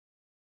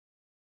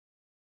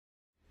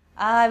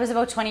I was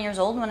about 20 years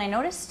old when I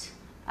noticed.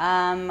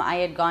 I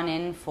had gone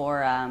in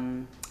for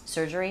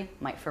surgery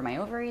for my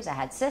ovaries. I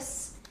had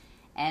cysts,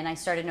 and I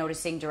started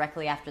noticing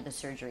directly after the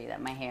surgery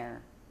that my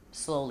hair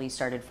slowly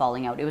started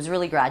falling out. It was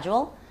really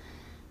gradual,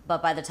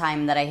 but by the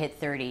time that I hit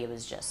 30, it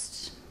was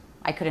just,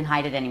 I couldn't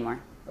hide it anymore.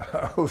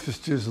 I was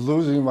just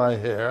losing my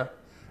hair,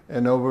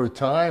 and over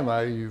time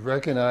I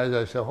recognized,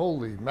 I said,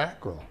 holy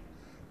mackerel,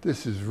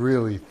 this is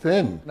really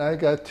thin. And I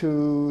got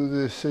to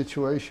the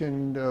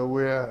situation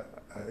where,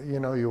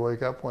 you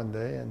wake up one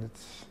day and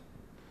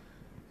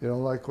you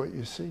don't like what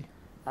you see.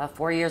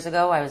 4 years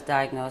ago, I was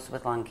diagnosed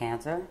with lung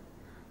cancer,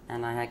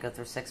 and I had to go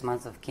through 6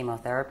 months of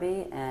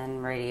chemotherapy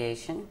and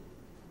radiation,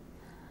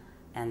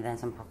 and then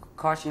some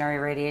precautionary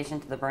radiation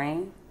to the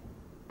brain,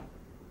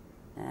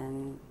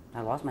 and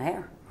I lost my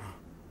hair.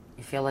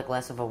 You feel like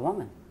less of a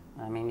woman.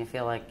 I mean, you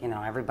feel like,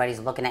 everybody's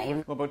looking at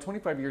you. Well, about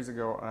 25 years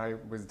ago, I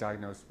was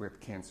diagnosed with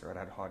cancer. I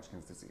had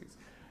Hodgkin's disease.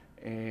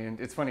 And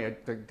it's funny,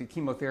 the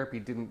chemotherapy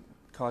didn't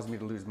cause me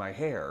to lose my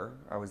hair.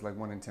 I was like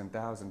 1 in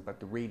 10,000, but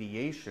the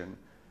radiation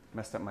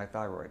messed up my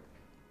thyroid.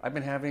 I've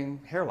been having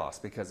hair loss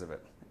because of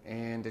it.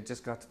 And it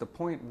just got to the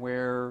point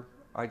where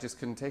I just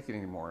couldn't take it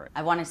anymore.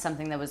 I wanted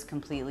something that was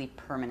completely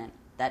permanent,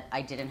 that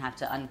I didn't have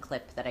to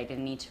unclip, that I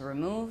didn't need to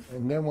remove.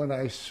 And then when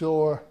I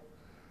saw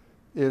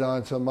it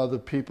on some other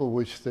people,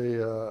 which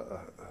they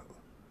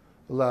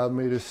allowed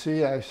me to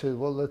see, I said,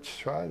 well, let's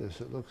try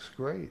this. It looks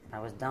great. I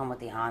was done with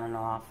the on and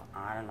off,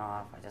 on and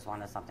off. I just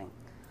wanted something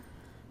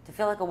to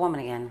feel like a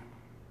woman again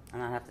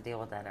and not have to deal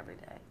with that every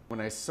day.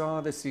 When I saw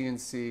the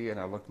CNC and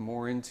I looked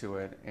more into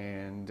it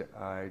and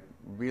I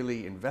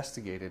really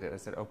investigated it, I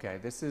said, okay,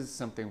 this is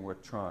something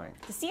worth trying.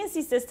 The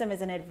CNC system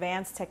is an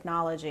advanced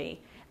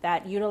technology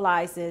that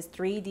utilizes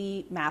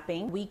 3D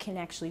mapping. We can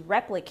actually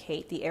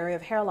replicate the area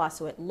of hair loss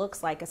so it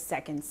looks like a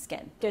second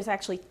skin. There's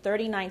actually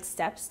 39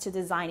 steps to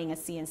designing a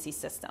CNC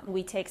system.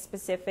 We take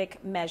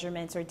specific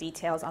measurements or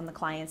details on the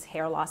client's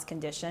hair loss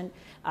condition,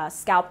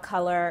 scalp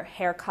color,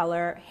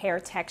 hair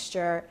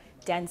texture,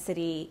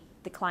 density,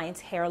 the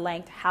client's hair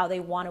length, how they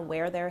want to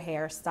wear their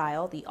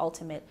hairstyle, the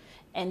ultimate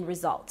end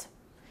result.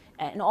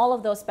 And all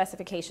of those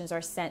specifications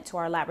are sent to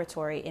our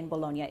laboratory in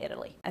Bologna,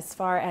 Italy. As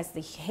far as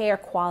the hair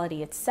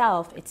quality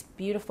itself, it's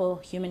beautiful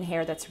human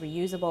hair that's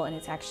reusable, and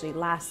it's actually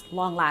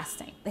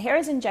long-lasting. The hair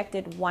is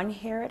injected 1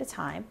 hair at a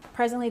time.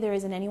 Presently, there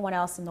isn't anyone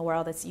else in the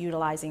world that's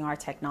utilizing our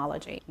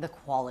technology. The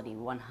quality,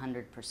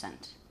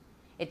 100%.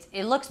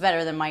 It looks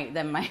better than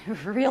my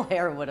real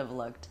hair would have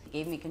looked. It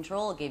gave me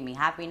control, it gave me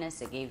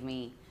happiness, it gave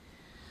me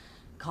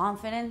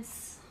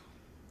confidence,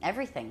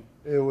 everything.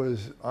 It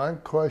was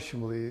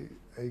unquestionably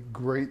a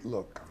great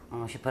look.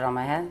 When she put it on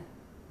my head,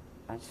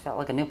 I just felt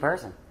like a new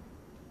person.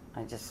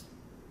 I just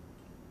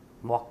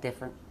walk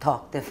different,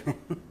 talk different,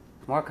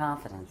 more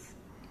confidence.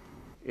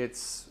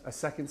 It's a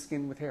second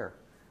skin with hair.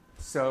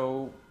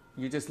 So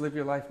you just live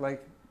your life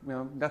like,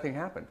 nothing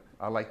happened.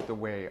 I like the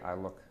way I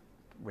look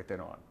with it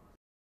on.